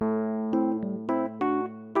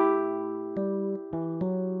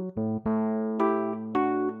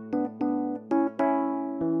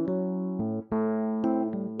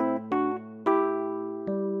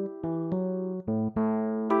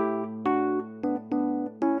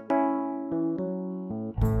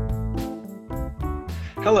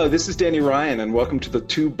Hello, this is Danny Ryan, and welcome to the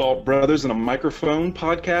Two Balt Brothers and a Microphone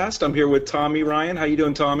podcast. I'm here with Tommy Ryan. How you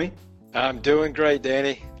doing, Tommy? I'm doing great,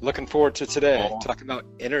 Danny. Looking forward to today. Talking about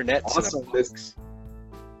Intranet-in-a-Box.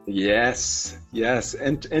 Yes.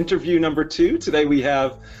 And interview number 2. Today we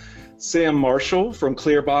have Sam Marshall from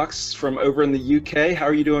Clearbox from over in the UK. How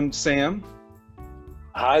are you doing, Sam?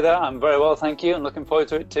 Hi there. I'm very well, thank you, and looking forward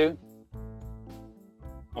to it too.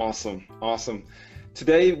 Awesome.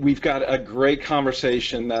 Today we've got a great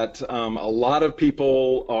conversation that a lot of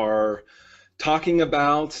people are talking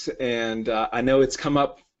about, and I know it's come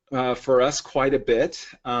up for us quite a bit.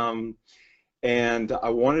 And I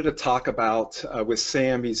wanted to talk about with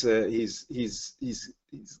Sam. He's got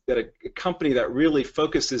a company that really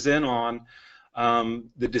focuses in on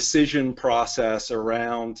the decision process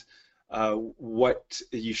around what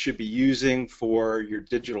you should be using for your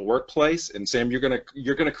digital workplace. And Sam, you're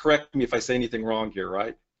gonna correct me if I say anything wrong here,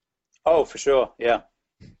 right? Oh, for sure, yeah.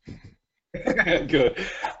 Good.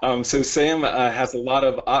 So Sam has a lot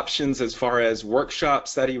of options as far as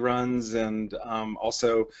workshops that he runs, and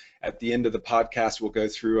also at the end of the podcast we'll go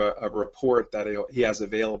through a report that he has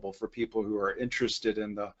available for people who are interested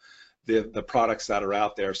in the products that are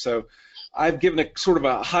out there. So I've given a sort of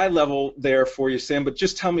a high level there for you, Sam, but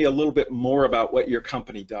just tell me a little bit more about what your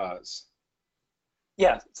company does.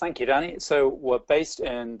 Yeah, thank you, Danny. So we're based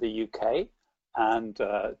in the UK, and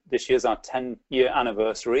this year's our 10-year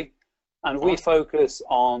anniversary, and we focus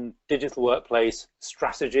on digital workplace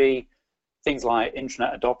strategy, things like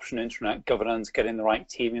intranet adoption, intranet governance, getting the right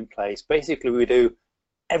team in place. Basically, we do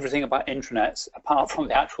everything about intranets apart from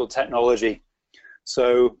the actual technology.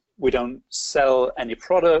 So we don't sell any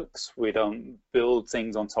products, we don't build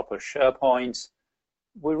things on top of SharePoint.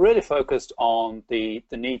 We're really focused on the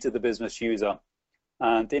needs of the business user.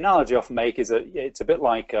 And the analogy I often make is that it's a bit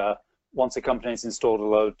like once a company has installed a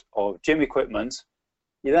load of gym equipment,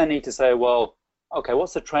 you then need to say, well, okay,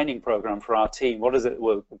 what's the training program for our team? What is it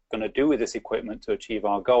we're going to do with this equipment to achieve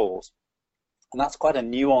our goals? And that's quite a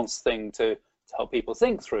nuanced thing to help people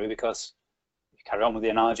think through, because if you carry on with the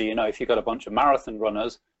analogy, you know, if you've got a bunch of marathon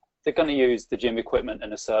runners, they're going to use the gym equipment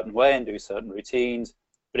in a certain way and do certain routines.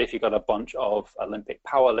 But if you've got a bunch of Olympic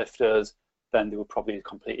powerlifters, then they will probably use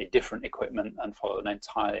completely different equipment and follow an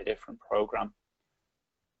entirely different program.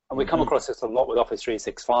 And we come across this a lot with Office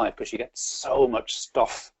 365 because you get so much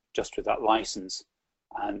stuff just with that license.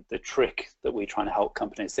 And the trick that we're trying to help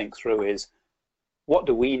companies think through is, what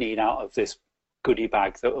do we need out of this goodie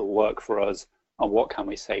bag that will work for us, and what can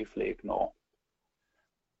we safely ignore?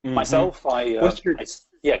 Myself,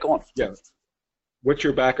 yeah, go on. Yeah. What's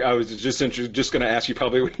your back? I was just going to ask you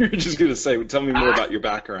probably what you were just going to say. Tell me more about your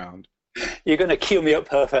background. You're going to cue me up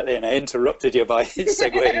perfectly, and I interrupted you by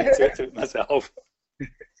segueing into it myself.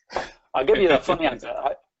 I'll give you the funny answer.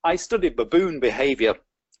 I studied baboon behavior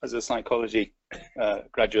as a psychology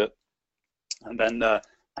graduate, and then I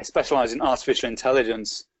specialized in artificial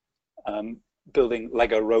intelligence, building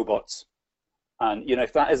Lego robots. And you know,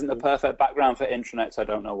 if that isn't the perfect background for intranets, I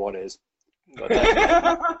don't know what is. But,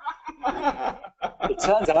 it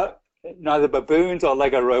turns out neither baboons or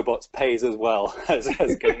Lego robots pays as well as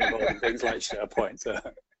getting involved in things like SharePoint. So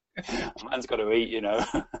a man's got to eat, you know.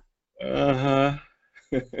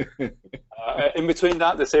 In between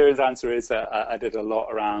that, the serious answer is that I did a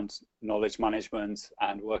lot around knowledge management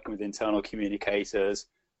and working with internal communicators,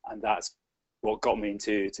 and that's what got me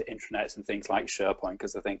into intranets and things like SharePoint,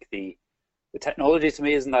 because I think the technology to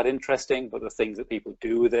me isn't that interesting, but the things that people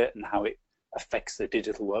do with it and how it affects the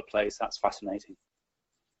digital workplace, that's fascinating.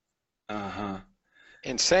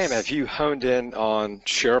 And Sam, have you honed in on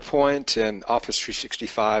SharePoint and Office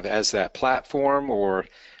 365 as that platform, or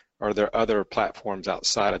are there other platforms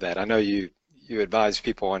outside of that? I know you advise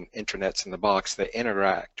people on Intranets-in-a-Box that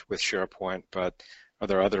interact with SharePoint, but are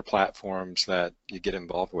there other platforms that you get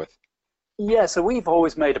involved with? Yeah, so we've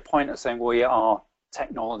always made a point of saying we are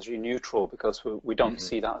technology neutral, because we don't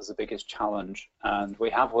see that as the biggest challenge. And we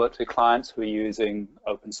have worked with clients who are using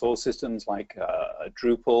open source systems like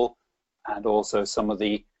Drupal, and also some of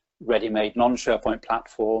the ready-made non-SharePoint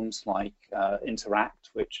platforms like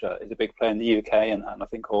Interact, which is a big player in the UK, and I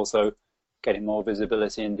think also getting more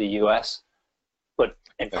visibility in the US. But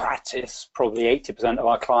in practice, probably 80% of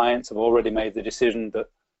our clients have already made the decision that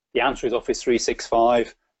the answer is Office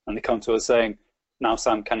 365, and they come to us saying, now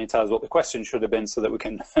Sam, can you tell us what the question should have been so that we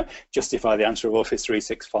can justify the answer of Office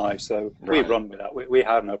 365? So we run with that. We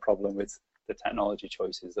have no problem with the technology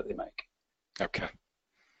choices that they make. Okay.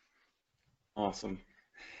 Awesome.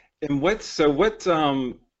 And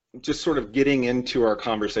just sort of getting into our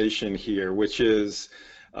conversation here, which is,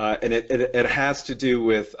 and it has to do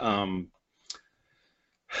with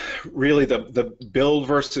really the build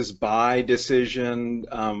versus buy decision,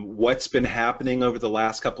 what's been happening over the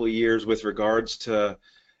last couple of years with regards to,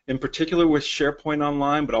 in particular with SharePoint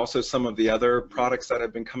Online, but also some of the other products that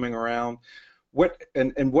have been coming around.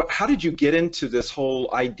 How did you get into this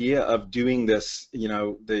whole idea of doing this, you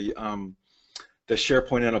know, the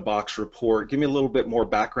SharePoint in a Box report? Give me a little bit more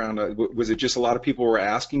background. Was it just a lot of people were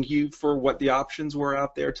asking you for what the options were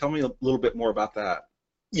out there? Tell me a little bit more about that.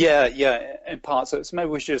 Yeah, in part. So maybe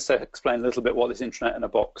we should just explain a little bit what this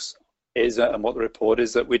Intranet-in-a-Box is and what the report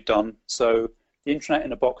is that we've done. So the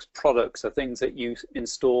Intranet-in-a-Box products are things that you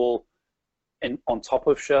install on top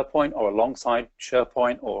of SharePoint or alongside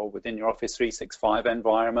SharePoint or within your Office 365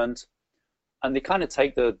 environment. And they kind of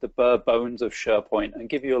take the bare bones of SharePoint and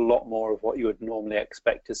give you a lot more of what you would normally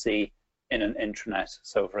expect to see in an intranet.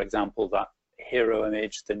 So for example, that hero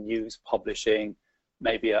image, the news publishing,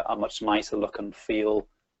 maybe a much nicer look and feel.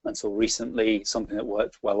 And so recently, something that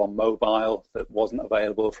worked well on mobile that wasn't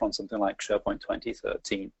available from something like SharePoint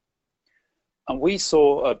 2013. And we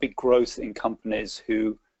saw a big growth in companies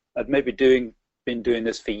who had maybe been doing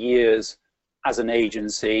this for years as an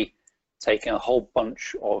agency, taking a whole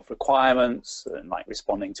bunch of requirements and like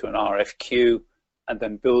responding to an RFQ and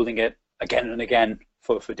then building it again and again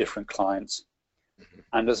for different clients.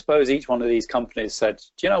 And I suppose each one of these companies said,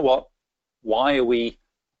 do you know what? Why are we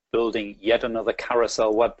building yet another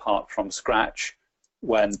carousel web part from scratch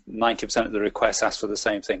when 90% of the requests ask for the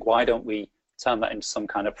same thing? Why don't we turn that into some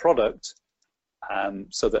kind of product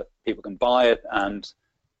so that people can buy it and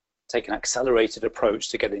take an accelerated approach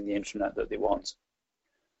to getting the internet that they want?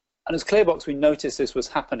 And as Clearbox, we noticed this was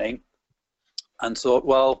happening and thought,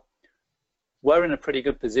 well, we're in a pretty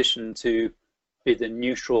good position to be the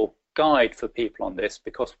neutral guide for people on this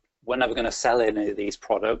because we're never going to sell any of these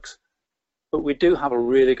products. But we do have a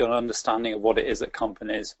really good understanding of what it is that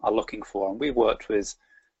companies are looking for. And we've worked with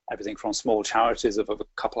everything from small charities of a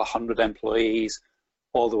couple of hundred employees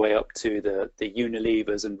all the way up to the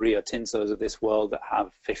Unilevers and Rio Tintos of this world that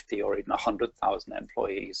have 50 or even 100,000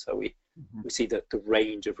 employees. So we see the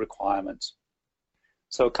range of requirements.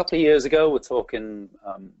 So a couple of years ago, we're talking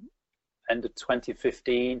end of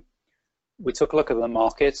 2015, we took a look at the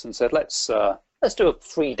markets and said, let's do a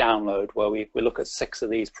free download where we look at 6 of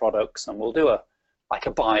these products and we'll do like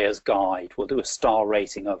a buyer's guide. We'll do a star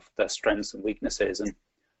rating of their strengths and weaknesses, and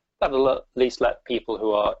that'll at least let people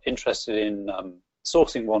who are interested in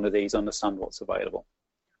sourcing one of these understand what's available.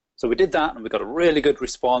 So we did that and we got a really good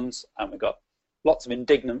response, and we got lots of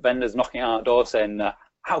indignant vendors knocking on our door saying,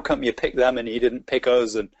 how come you picked them and you didn't pick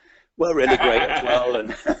us, and we're really great as well,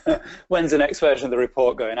 and when's the next version of the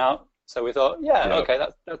report going out? So we thought, yeah, okay,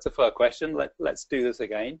 that's a fair question. Let's do this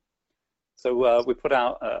again. So we put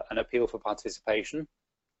out an appeal for participation,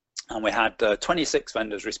 and we had 26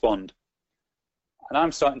 vendors respond. And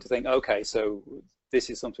I'm starting to think, okay, so this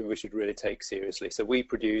is something we should really take seriously. So we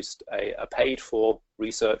produced a paid-for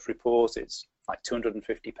research report. It's like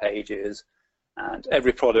 250 pages, and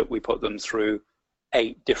every product we put them through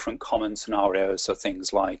 8 different common scenarios. So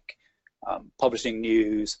things like publishing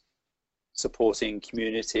news, supporting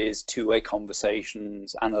communities, two-way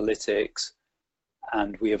conversations, analytics,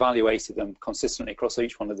 and we evaluated them consistently across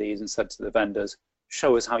each one of these and said to the vendors,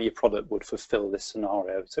 show us how your product would fulfill this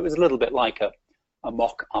scenario. So it was a little bit like a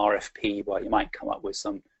mock RFP where you might come up with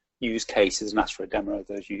some use cases and ask for a demo of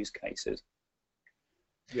those use cases.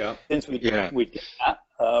 Yeah. Since we did that,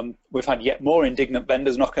 we've had yet more indignant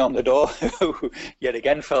vendors knocking on the door who yet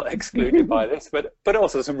again felt excluded by this, but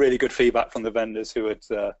also some really good feedback from the vendors who had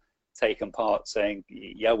taken part, saying,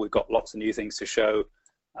 yeah, we've got lots of new things to show.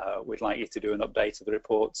 We'd like you to do an update of the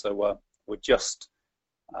report. So we're just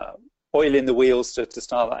oiling the wheels to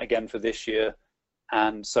start that again for this year.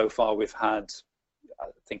 And so far we've had, I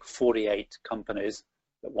think, 48 companies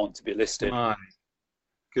that want to be listed. My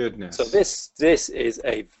goodness. So this is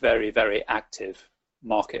a very, very active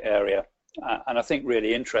market area. And I think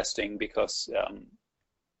really interesting because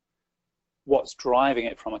what's driving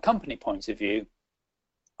it from a company point of view,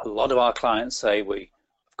 a lot of our clients say we've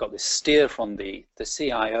got this steer from the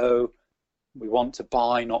CIO. We want to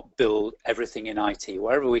buy, not build everything in IT.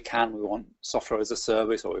 Wherever we can, we want software as a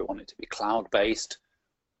service, or we want it to be cloud-based.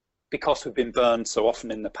 Because we've been burned so often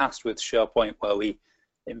in the past with SharePoint, where we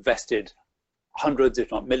invested hundreds, if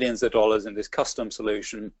not millions of dollars in this custom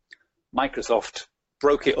solution, Microsoft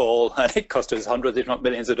broke it all, and it cost us hundreds, if not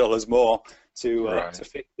millions of dollars more to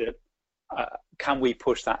fix it. Can we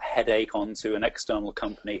push that headache onto an external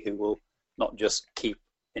company who will not just keep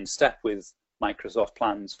in step with Microsoft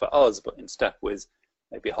plans for us, but in step with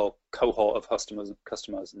maybe a whole cohort of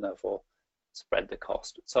customers and therefore spread the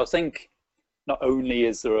cost? So I think not only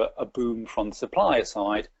is there a boom from the supplier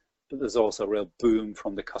side, but there's also a real boom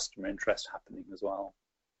from the customer interest happening as well.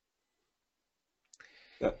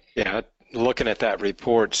 Yeah, looking at that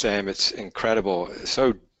report, Sam, it's incredible. It's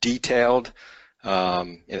so detailed.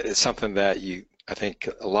 It's something that I think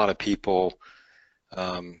a lot of people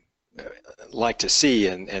like to see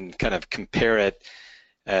and kind of compare it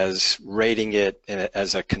as rating it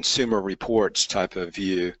as a consumer reports type of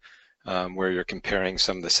view, where you're comparing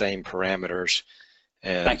some of the same parameters.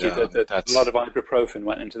 And thank you. A lot of ibuprofen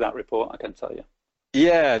went into that report, I can tell you.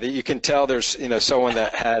 Yeah, you can tell there's someone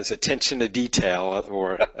that has attention to detail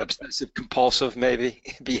or obsessive compulsive maybe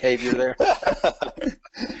behavior there.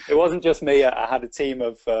 It wasn't just me. I had a team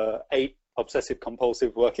of 8 obsessive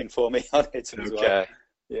compulsive working for me on it as well.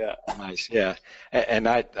 Yeah. Nice. Yeah, and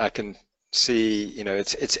I can see,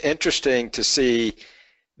 it's interesting to see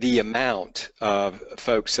the amount of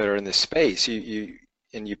folks that are in this space.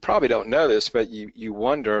 And you probably don't know this, but you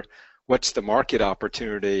wonder what's the market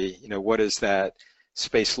opportunity. What does that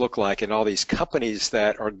space look like? And all these companies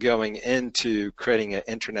that are going into creating an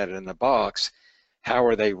Intranet-in-a-Box, how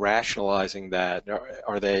are they rationalizing that?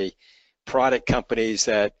 Are they product companies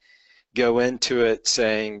that go into it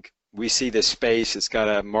saying, we see this space, it's got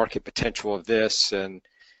a market potential of this, and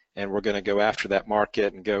we're going to go after that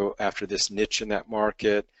market and go after this niche in that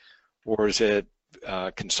market? Or is it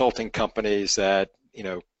consulting companies that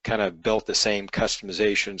kind of built the same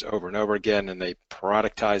customizations over and over again, and they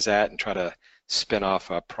productize that and try to spin off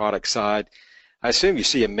a product side? I assume you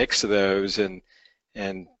see a mix of those, and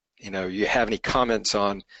you have any comments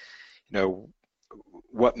on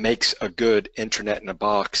what makes a good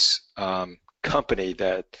Intranet-in-a-Box company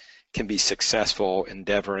that can be successful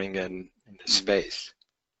endeavoring in this space?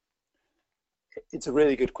 It's a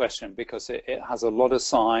really good question, because it has a lot of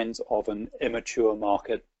signs of an immature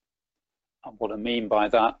market. And what I mean by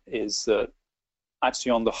that is that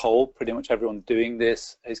actually, on the whole, pretty much everyone doing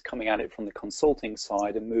this is coming at it from the consulting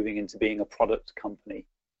side and moving into being a product company.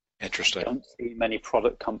 Interesting. I don't see many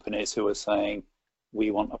product companies who are saying, we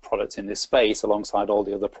want a product in this space alongside all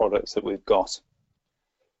the other products that we've got.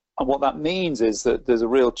 And what that means is that there's a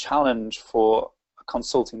real challenge for a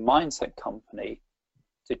consulting mindset company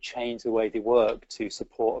to change the way they work to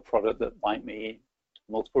support a product that might mean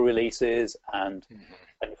multiple releases and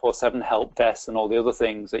 24/7 help desk and all the other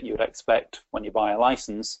things that you would expect when you buy a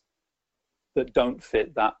license, that don't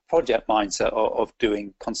fit that project mindset of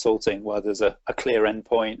doing consulting, where there's a clear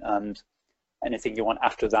endpoint and anything you want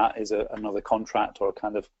after that is another contract or a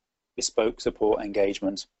kind of bespoke support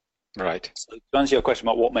engagement. Right. So to answer your question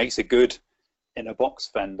about what makes a good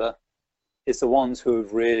in-a-box vendor, it's the ones who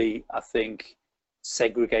have really, I think,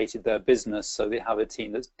 segregated their business so they have a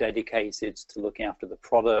team that's dedicated to looking after the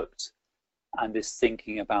product and is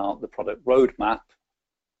thinking about the product roadmap,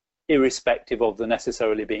 irrespective of there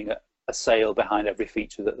necessarily being a sale behind every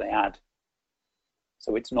feature that they add.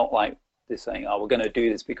 So it's not like they're saying, oh, we're going to do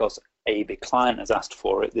this because a big client has asked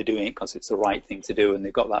for it. They're doing it because it's the right thing to do, and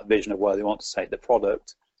they've got that vision of where they want to take the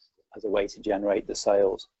product as a way to generate the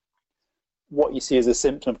sales. What you see as a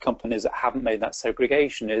symptom of companies that haven't made that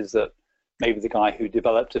segregation is that maybe the guy who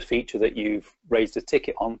developed a feature that you've raised a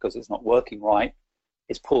ticket on because it's not working right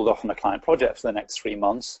is pulled off on a client project for the next 3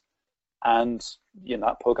 months, and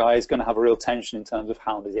that poor guy is going to have a real tension in terms of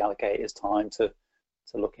how does he allocate his time to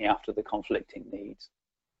looking after the conflicting needs.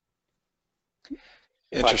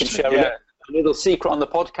 If I can share a little secret on the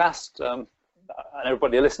podcast, and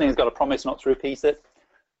everybody listening has got to promise not to repeat it.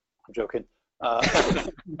 I'm joking.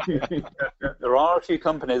 There are a few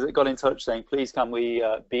companies that got in touch saying, please can we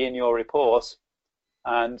be in your report,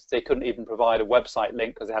 and they couldn't even provide a website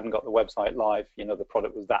link because they hadn't got the website live. The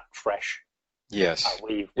product was that fresh. Yes.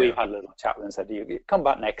 We've had a little chat with them and said, you come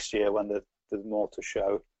back next year when there's more to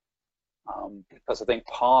show. Because I think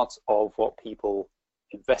part of what people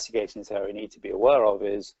investigating this area need to be aware of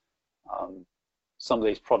is some of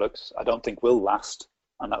these products I don't think will last,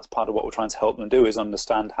 and that's part of what we're trying to help them do, is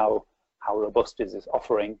understand how robust is this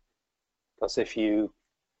offering. Because if you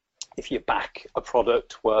back a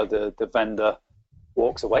product where the vendor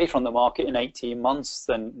walks away from the market in 18 months,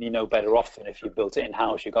 then better off than if you built it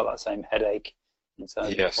in-house. You've got that same headache in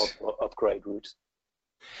terms of upgrade routes.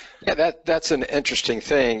 Yeah, that's an interesting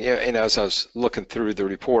thing. As I was looking through the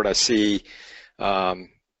report, I see,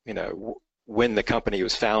 when the company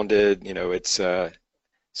was founded, it's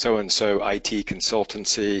so-and-so IT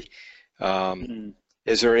consultancy.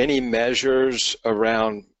 Is there any measures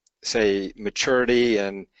around, say, maturity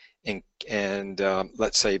and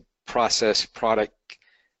let's say process product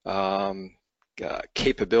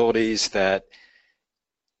capabilities that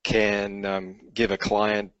can give a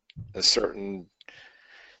client a certain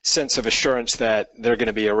sense of assurance that they're going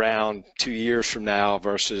to be around 2 years from now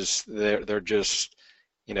versus they're just,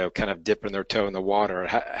 you know, kind of dipping their toe in the water?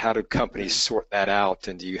 How do companies sort that out,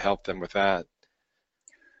 and do you help them with that?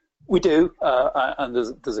 We do, and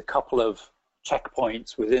there's a couple of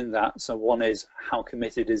checkpoints within that. So one is, how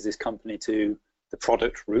committed is this company to the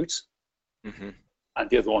product route? Mm-hmm. And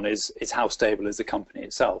the other one is how stable is the company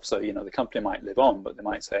itself? So, you know, the company might live on, but they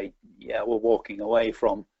might say, yeah, we're walking away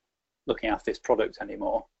from looking at this product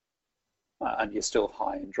anymore, and you're still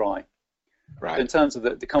high and dry. Right. So in terms of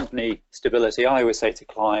the company stability, I always say to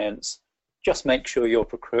clients, just make sure your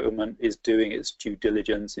procurement is doing its due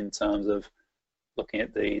diligence in terms of looking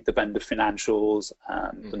at the vendor financials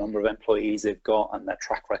and the number of employees they've got and their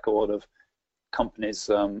track record of companies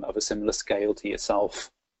of a similar scale to yourself.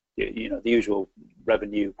 You know, the usual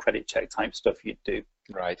revenue credit check type stuff you'd do.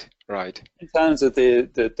 Right, right. In terms of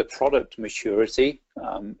the product maturity,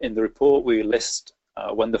 in the report we list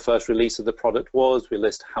when the first release of the product was, we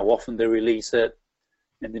list how often they release it.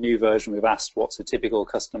 In the new version we've asked what's a typical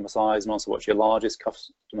customer size and also what's your largest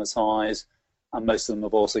customer size, and most of them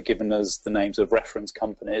have also given us the names of reference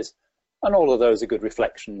companies, and all of those are good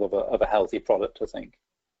reflections of a healthy product, I think.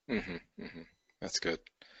 Mm-hmm, mm-hmm. That's good.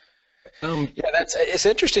 Yeah, it's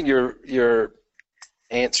interesting your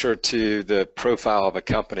answer to the profile of a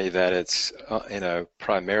company that it's you know,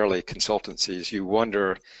 primarily consultancies. You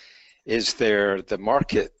wonder, is there the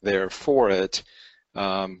market there for it,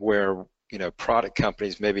 where, you know, product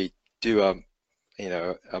companies maybe do a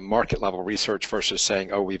market level research versus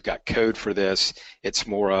saying, oh, we've got code for this. It's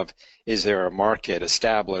more of, is there a market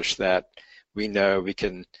established that we know we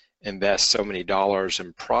can invest so many dollars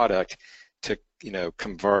in product to, you know,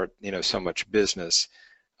 convert, you know, so much business.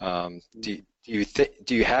 Do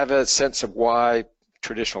you have a sense of why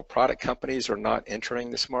traditional product companies are not entering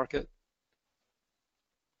this market?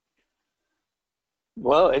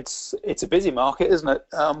 Well, it's a busy market, isn't it?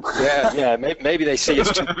 Yeah. Maybe they see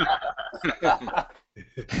us too.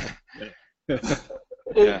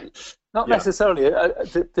 Not necessarily.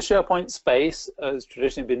 The SharePoint space has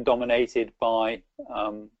traditionally been dominated by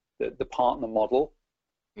the partner model.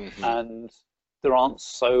 Mm-hmm. And there aren't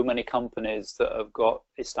so many companies that have got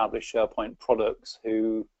established SharePoint products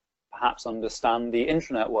who perhaps understand the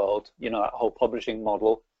intranet world, you know, that whole publishing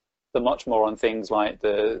model. They're much more on things like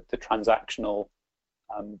the transactional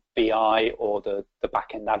BI or the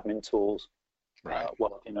back-end admin tools. Right.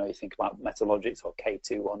 Well, you know, you think about Metalogix or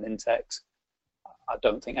K2 on Intex. I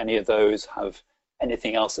don't think any of those have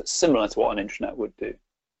anything else that's similar to what an intranet would do.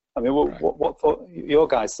 I mean, what your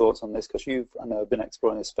guys' thoughts on this? Because you've, I know, been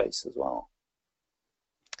exploring this space as well.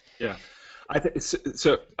 Yeah,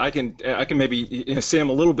 so I can maybe Sam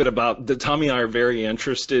a little bit about Tommy and I are very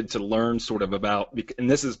interested to learn sort of about, and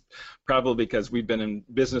this is probably because we've been in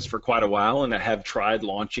business for quite a while and have tried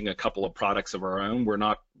launching a couple of products of our own. We're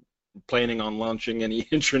not planning on launching any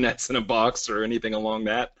intranets in a box or anything along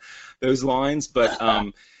those lines, but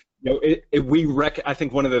you know, I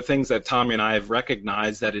think one of the things that Tommy and I have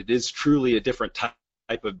recognized that it is truly a different type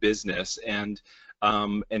of business, and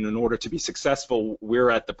in order to be successful,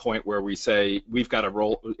 we're at the point where we say we've got to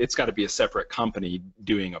roll. It's got to be a separate company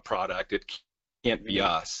doing a product. It can't be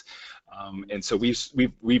us, and so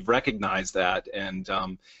we've recognized that, and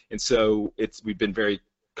so we've been very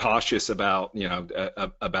cautious about, you know,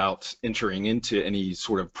 about entering into any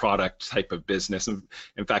sort of product type of business. And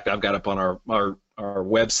in fact, I've got up on our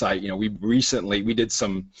website, you know, we did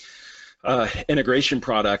some integration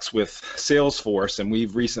products with Salesforce, and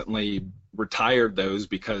we've recently retired those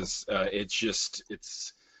because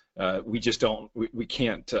we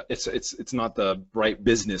can't, it's not the right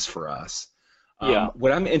business for us.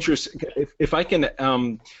 What I'm interested, if I can,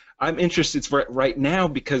 I'm interested right now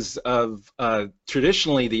because of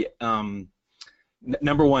traditionally the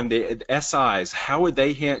number one, the SIs. How would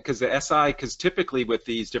they handle? Because typically with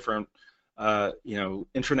these different you know,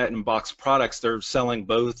 Intranet-in-a-Box products, they're selling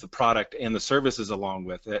both the product and the services along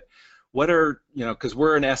with it. What are, you know, because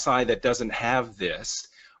we're an SI that doesn't have this.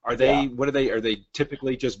 Are they? What are they? Are they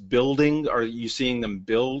typically just building? Are you seeing them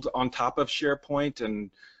build on top of SharePoint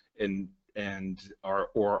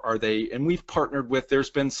or are they? And we've partnered with. There's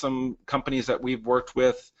been some companies that we've worked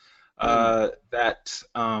with that,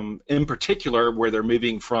 in particular, where they're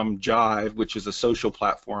moving from Jive, which is a social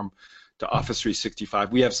platform, to Office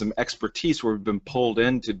 365. We have some expertise where we've been pulled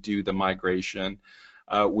in to do the migration,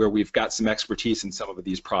 where we've got some expertise in some of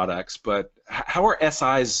these products. But how are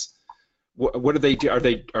SIs? What do they do? Are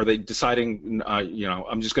they deciding? You know,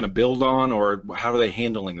 I'm just going to build on, or how are they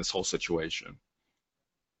handling this whole situation?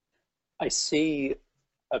 I see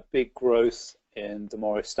a big growth in the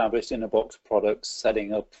more established in-a-box products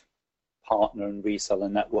setting up partner and reseller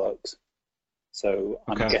networks. So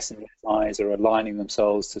I'm Okay. guessing the SIs are aligning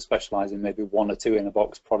themselves to specialize in maybe one or two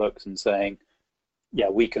in-a-box products and saying, yeah,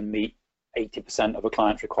 we can meet 80% of a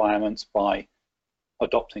client's requirements by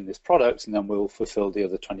adopting this product, and then we'll fulfill the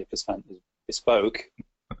other 20% as bespoke.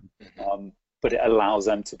 But it allows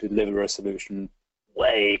them to deliver a solution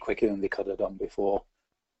way quicker than they could have done before.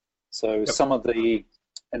 So some of the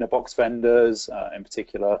in-a-box vendors, in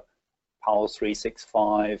particular, Powell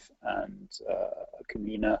 365 and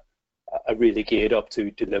Camina, are really geared up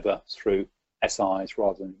to deliver through SIs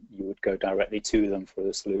rather than you would go directly to them for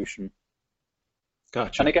the solution.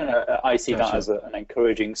 Gotcha. And again, I see that as an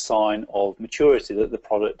encouraging sign of maturity, that the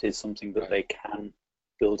product is something that they can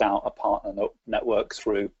build out a partner network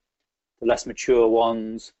through. The less mature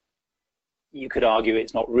ones, you could argue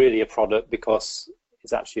it's not really a product because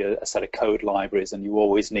it's actually a set of code libraries, and you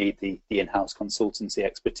always need the in-house consultancy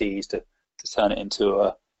expertise to turn it into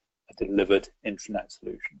a delivered intranet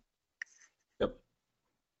solution.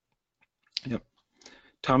 Yep.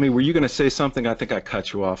 Tommy, were you going to say something? I think I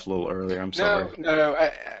cut you off a little earlier. I'm sorry. No.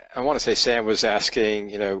 I want to say Sam was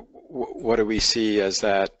asking, what do we see as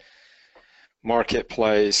that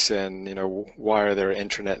marketplace, and why are there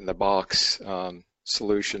Intranet-in-a-Box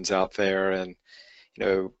solutions out there? And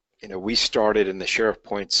we started in the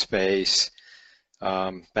SharePoint space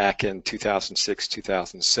back in 2006,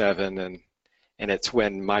 2007, and it's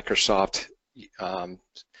when Microsoft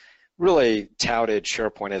really touted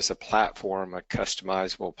SharePoint as a platform, a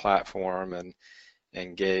customizable platform,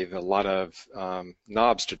 and gave a lot of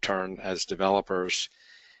knobs to turn as developers.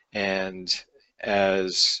 And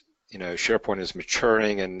as SharePoint is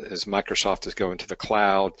maturing, and as Microsoft is going to the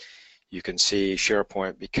cloud, you can see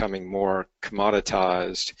SharePoint becoming more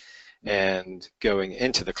commoditized and going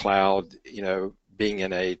into the cloud, being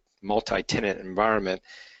in a multi-tenant environment.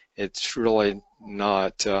 It's really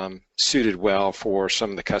not suited well for some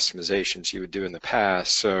of the customizations you would do in the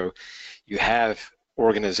past. So you have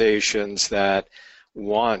organizations that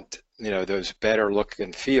want those better look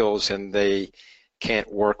and feels, and they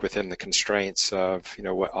can't work within the constraints of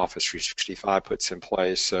what Office 365 puts in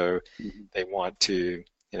place. So they want to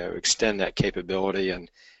extend that capability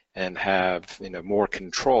and have more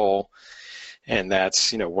control. And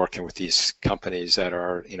that's working with these companies that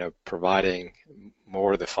are providing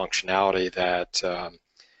more of the functionality that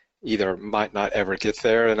either might not ever get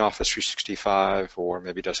there in Office 365, or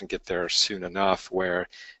maybe doesn't get there soon enough, where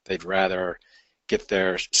they'd rather get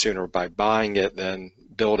there sooner by buying it than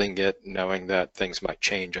building it, knowing that things might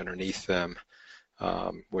change underneath them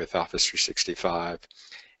with Office 365.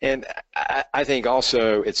 And I think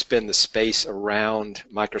also it's been the space around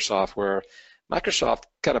Microsoft where Microsoft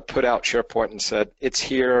kind of put out SharePoint and said, it's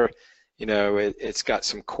here, it's got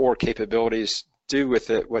some core capabilities, do with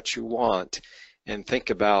it what you want, and think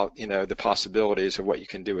about the possibilities of what you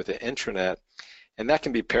can do with the intranet. And that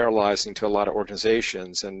can be paralyzing to a lot of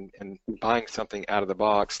organizations, and buying something out of the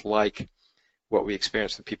box like what we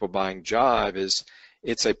experience with people buying Jive is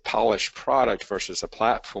it's a polished product versus a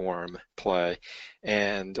platform play.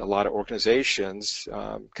 And a lot of organizations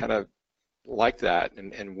kind of like that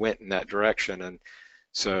and went in that direction. And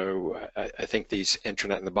so I think these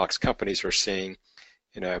Intranet-in-a-Box companies are seeing,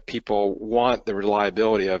 people want the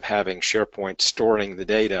reliability of having SharePoint storing the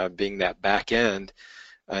data, being that back end,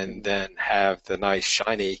 and then have the nice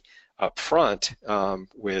shiny up front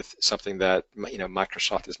with something that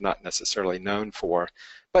Microsoft is not necessarily known for,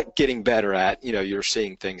 but getting better at. You're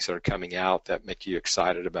seeing things that are coming out that make you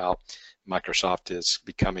excited about. Microsoft is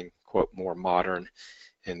becoming, quote, more modern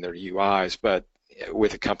in their UIs, but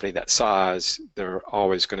with a company that size, they're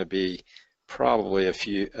always going to be probably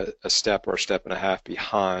a step or a step and a half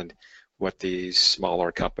behind what these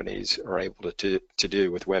smaller companies are able to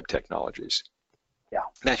do with web technologies. Yeah,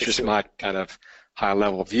 that's just my kind of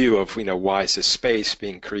high-level view of why is this space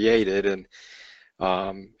being created, and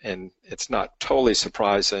it's not totally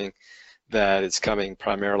surprising that it's coming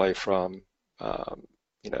primarily from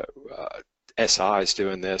SIs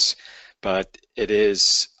doing this, but it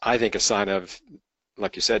is, I think, a sign of,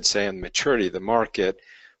 like you said, Sam, maturity of the market,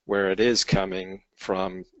 where it is coming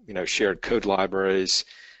from shared code libraries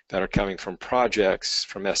that are coming from projects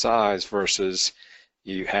from SIs versus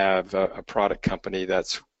you have a product company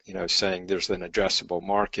that's saying there's an addressable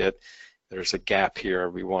market, there's a gap here,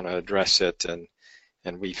 we want to address it,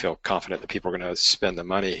 and we feel confident that people are going to spend the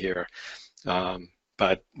money here.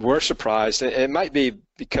 But we're surprised. It might be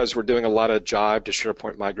because we're doing a lot of Jive to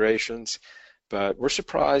SharePoint migrations, but we're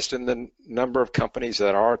surprised in the number of companies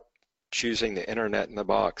that are choosing the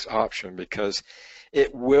Internet-in-a-Box option, because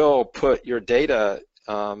it will put your data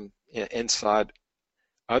inside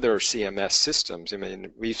other CMS systems. I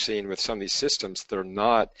mean, we've seen with some of these systems, they're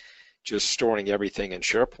not just storing everything in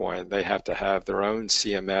SharePoint. They have to have their own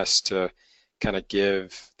CMS to kind of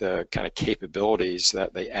give the kind of capabilities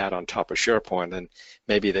that they add on top of SharePoint. And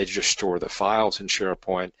maybe they just store the files in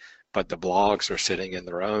SharePoint, but the blogs are sitting in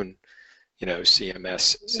their own,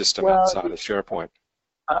 CMS system outside of SharePoint.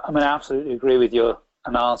 I mean, I absolutely agree with your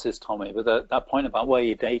analysis, Tommy, but that point about where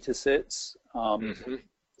your data sits,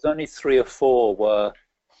 there's only 3 or 4 where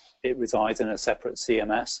it resides in a separate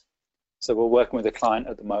CMS. So we're working with a client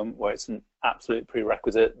at the moment where it's an absolute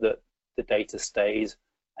prerequisite that the data stays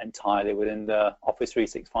entirely within the Office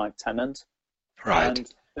 365 tenant. Right.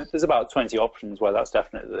 And there's about 20 options where that's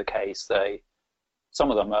definitely the case. Some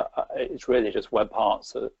of them it's really just web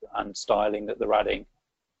parts and styling that they're adding.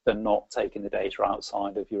 They're not taking the data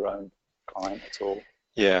outside of your own client at all.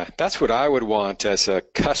 Yeah, that's what I would want as a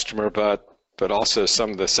customer, but also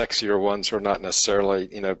some of the sexier ones are not necessarily,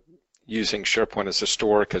 using SharePoint as a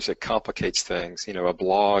store because it complicates things. A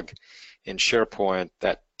blog in SharePoint,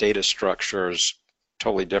 that data structure is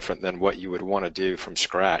totally different than what you would want to do from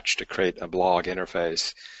scratch to create a blog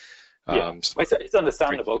interface. Yeah, it's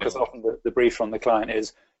understandable because often the brief from the client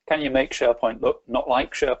is, can you make SharePoint look not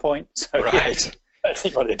like SharePoint? So right. I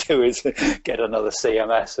think what they do is get another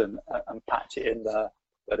CMS and patch it in there.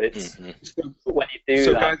 But it's but when you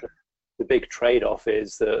do that, the big trade-off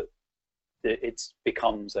is that it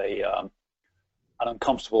becomes an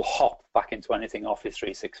uncomfortable hop back into anything Office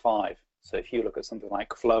 365. So if you look at something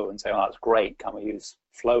like Flow and say, oh, that's great, can we use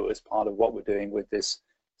Flow as part of what we're doing with this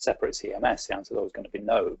separate CMS? The answer is always going to be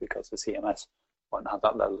no, because the CMS won't have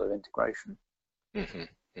that level of integration.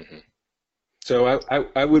 So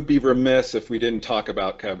I would be remiss if we didn't talk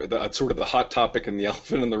about kind of sort of the hot topic and the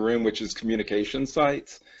elephant in the room, which is communication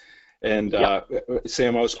sites. And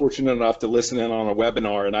Sam, I was fortunate enough to listen in on a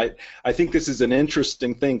webinar, and I think this is an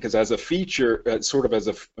interesting thing because as a feature, sort of as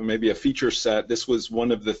maybe a feature set, this was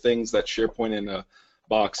one of the things that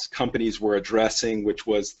SharePoint-in-a-Box companies were addressing, which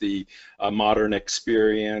was the modern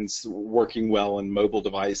experience, working well on mobile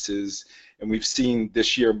devices. And we've seen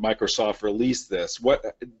this year Microsoft release this. What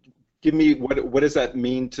does that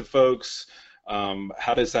mean to folks?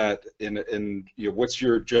 How does that, what's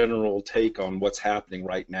your general take on what's happening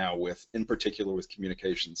right now in particular with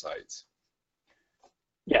communication sites?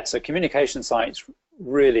 Yeah, so communication sites,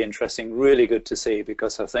 really interesting, really good to see,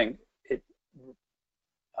 because I think it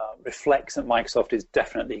reflects that Microsoft is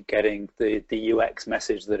definitely getting the UX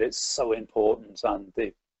message that it's so important, and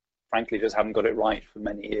they frankly just haven't got it right for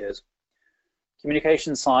many years.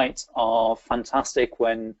 Communication sites are fantastic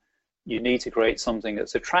when you need to create something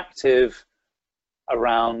that's attractive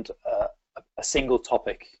around a single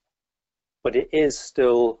topic, but it is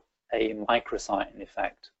still a microsite in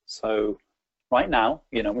effect. So right now,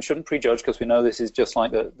 we shouldn't prejudge because we know this is just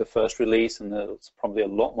like the first release, and there's probably a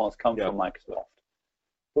lot more to come from Microsoft.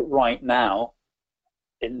 But right now,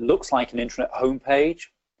 it looks like an intranet homepage,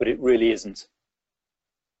 but it really isn't.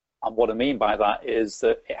 And what I mean by that is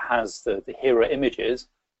that it has the hero images,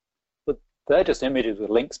 but they're just images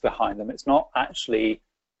with links behind them. It's not actually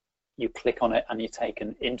you click on it and you're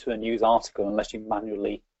taken into a news article unless you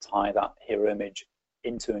manually tie that hero image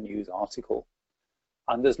into a news article.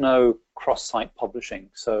 And there's no cross-site publishing.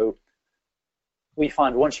 So we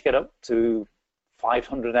find once you get up to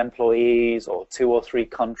 500 employees or 2 or 3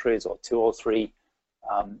 countries or 2 or 3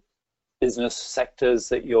 business sectors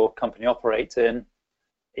that your company operates in,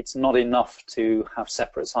 it's not enough to have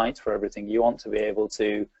separate sites for everything. You want to be able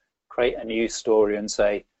to create a news story and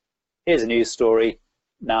say, here's a news story,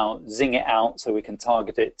 now zing it out so we can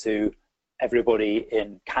target it to everybody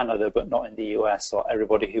in Canada but not in the US, or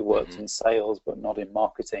everybody who works in sales but not in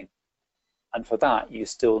marketing. And for that, you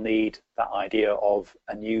still need that idea of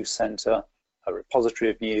a news center, a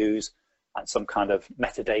repository of news, and some kind of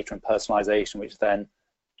metadata and personalization, which then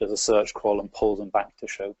does a search crawl and pulls them back to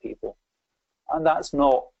show people. And that's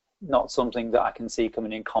not something that I can see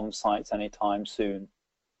coming in comm sites anytime soon.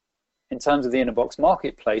 In terms of the in-a-box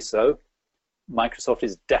marketplace, though, Microsoft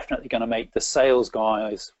is definitely going to make the sales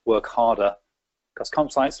guys work harder, because comm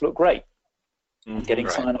sites look great. Getting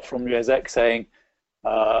sign-off from your exec saying,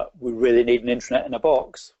 we really need an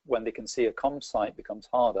intranet-in-a-box, when they can see a comm site, becomes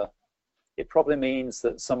harder. It probably means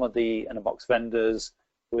that some of the in-a-box vendors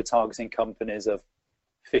who are targeting companies of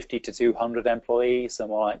 50 to 200 employees, so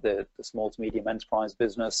more like the small to medium enterprise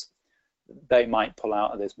business, they might pull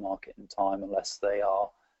out of this market in time unless they are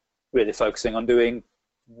really focusing on doing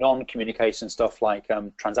non-communication stuff like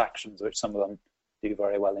transactions, which some of them do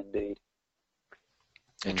very well indeed.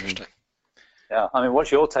 Interesting. Yeah, I mean,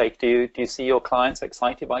 what's your take? Do you see your clients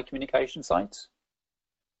excited by communication sites?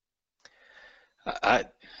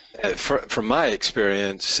 From my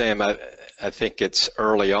experience, Sam, I think it's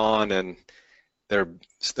early on, and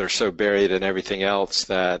they're so buried in everything else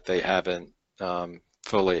that they haven't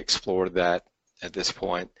fully explored that at this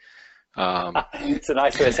point. It's a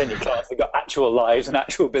nice way of saying your clients have got actual lives and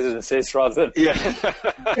actual businesses rather than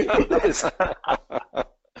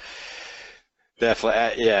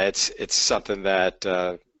Definitely, yeah. It's something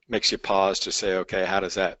that makes you pause to say, okay, how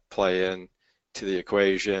does that play in to the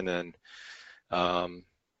equation? And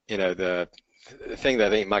you know, the thing that I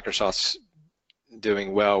think Microsoft's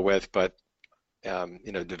doing well with, but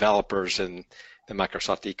you know, developers in the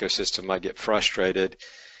Microsoft ecosystem might get frustrated,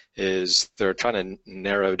 is they're trying to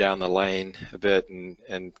narrow down the lane a bit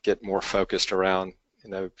and get more focused around, you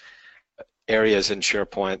know, areas in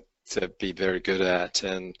SharePoint to be very good at.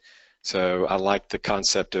 And so I like the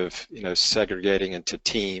concept of, you know, segregating into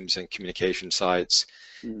teams and communication sites,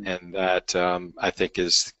 and that I think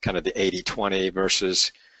is kind of the 80-20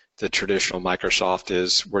 versus the traditional Microsoft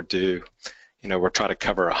is we're trying to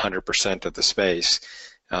cover 100% of the space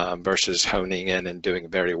versus honing in and doing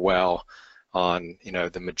very well on, you know,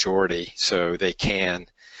 the majority, so they can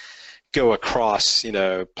go across, you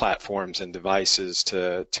know, platforms and devices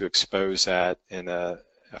to expose that in a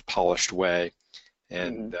polished way.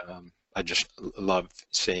 And I just love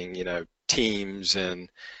seeing, you know, teams and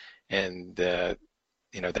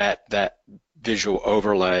you know, that visual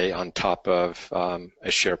overlay on top of a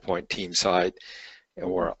SharePoint team site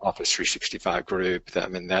or Office 365 group. I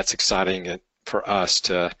mean, that's exciting for us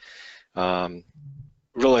to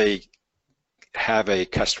really have a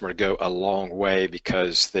customer go a long way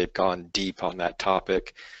because they've gone deep on that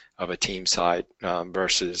topic of a team site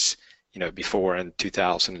versus, you know, before in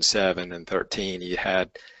 2007 and 13 you had,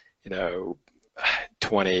 you know,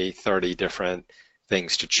 20, 30 different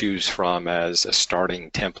things to choose from as a starting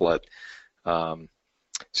template.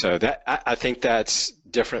 So that I think that's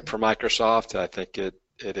different for Microsoft. I think it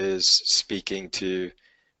is speaking to,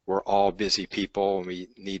 we're all busy people and we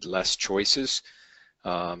need less choices.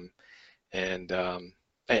 And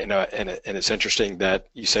it's interesting that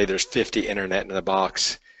you say there's 50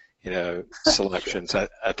 Internet-in-a-Box, you know, selections. I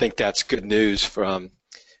think that's good news for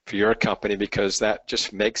your company, because that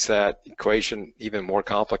just makes that equation even more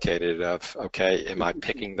complicated of, okay, am I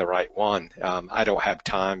picking the right one? I don't have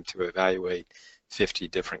time to evaluate 50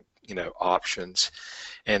 different, you know, options.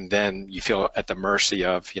 And then you feel at the mercy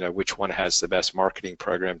of, you know, which one has the best marketing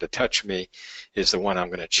program to touch me is the one I'm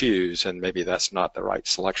going to choose, and maybe that's not the right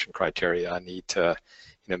selection criteria. I need to,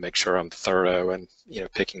 you know, make sure I'm thorough and, you know,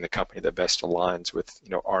 picking the company that best aligns with, you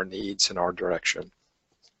know, our needs and our direction.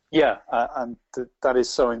 Yeah, and that is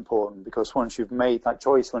so important, because once you've made that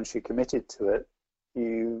choice, once you're committed to it,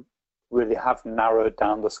 you really have narrowed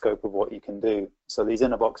down the scope of what you can do. So these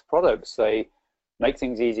in-a-box products, they make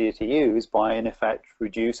things easier to use by, in effect,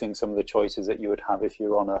 reducing some of the choices that you would have if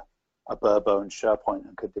you're on a bare-bones SharePoint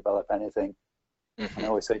and could develop anything. And I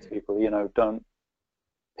always say to people, you know, don't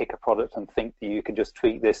pick a product and think that you can just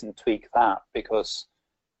tweak this and tweak that, because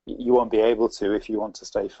you won't be able to if you want to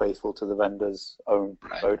stay faithful to the vendor's own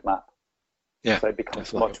roadmap. Yeah, so it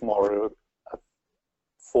becomes definitely much more a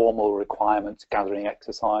formal requirements gathering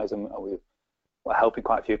exercise, and we're helping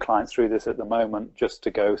quite a few clients through this at the moment, just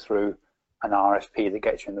to go through an RFP that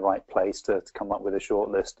gets you in the right place to come up with a short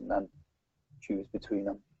list and then choose between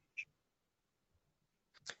them.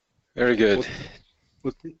 Very good.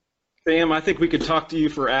 Well, Sam, I think we could talk to you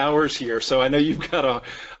for hours here, so I know you've got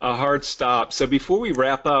a hard stop. So before we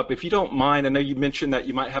wrap up, if you don't mind, I know you mentioned that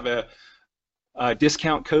you might have a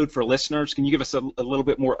discount code for listeners. Can you give us a little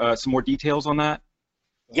bit more, some more details on that?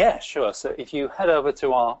 Yeah, sure. So if you head over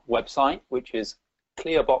to our website, which is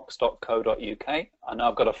clearbox.co.uk, I know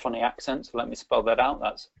I've got a funny accent, so let me spell that out.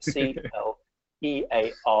 That's CLEARBOX,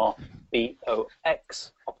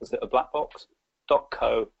 opposite of black box,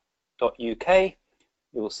 .co.uk.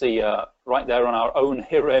 You will see right there on our own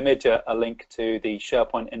hero image a link to the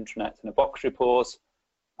SharePoint Intranet-in-a-Box reports.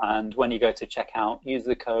 And when you go to checkout, use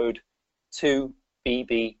the code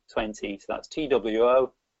 2BB20. So that's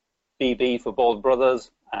TWO, BB for Bald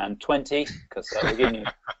Brothers, and 20, because we're giving you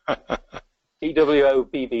TWO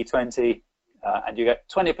BB20, and you get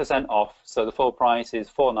 20% off. So the full price is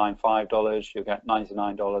 $495. You'll get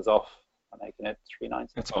 $99 off, making it $399.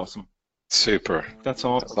 That's awesome. Super. That's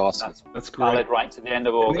awesome. That's awesome. That's great. Valid right to the end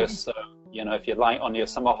of August. So, you know, if you're light on your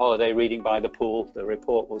summer holiday reading by the pool, the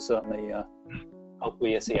report will certainly help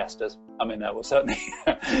with your siestas. I mean, that will certainly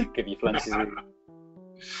give you plenty to read.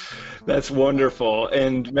 That's wonderful.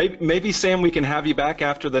 And maybe Sam, we can have you back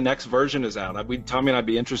after the next version is out. Tommy and I'd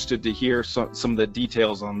be interested to hear some of the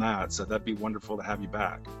details on that. So that'd be wonderful to have you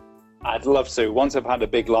back. I'd love to. Once I've had a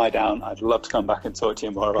big lie down, I'd love to come back and talk to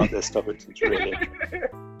you more about this topic. It's really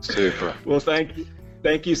super. Well,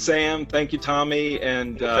 thank you, Sam. Thank you, Tommy,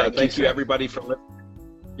 and thank you, everybody, for listening.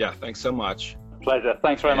 Yeah, thanks so much. Pleasure.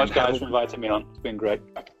 Thanks very much, guys, for inviting me on. It's been great.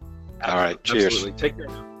 All right. Cheers. Absolutely. Take care.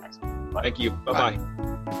 Thank you. Bye-bye. Bye.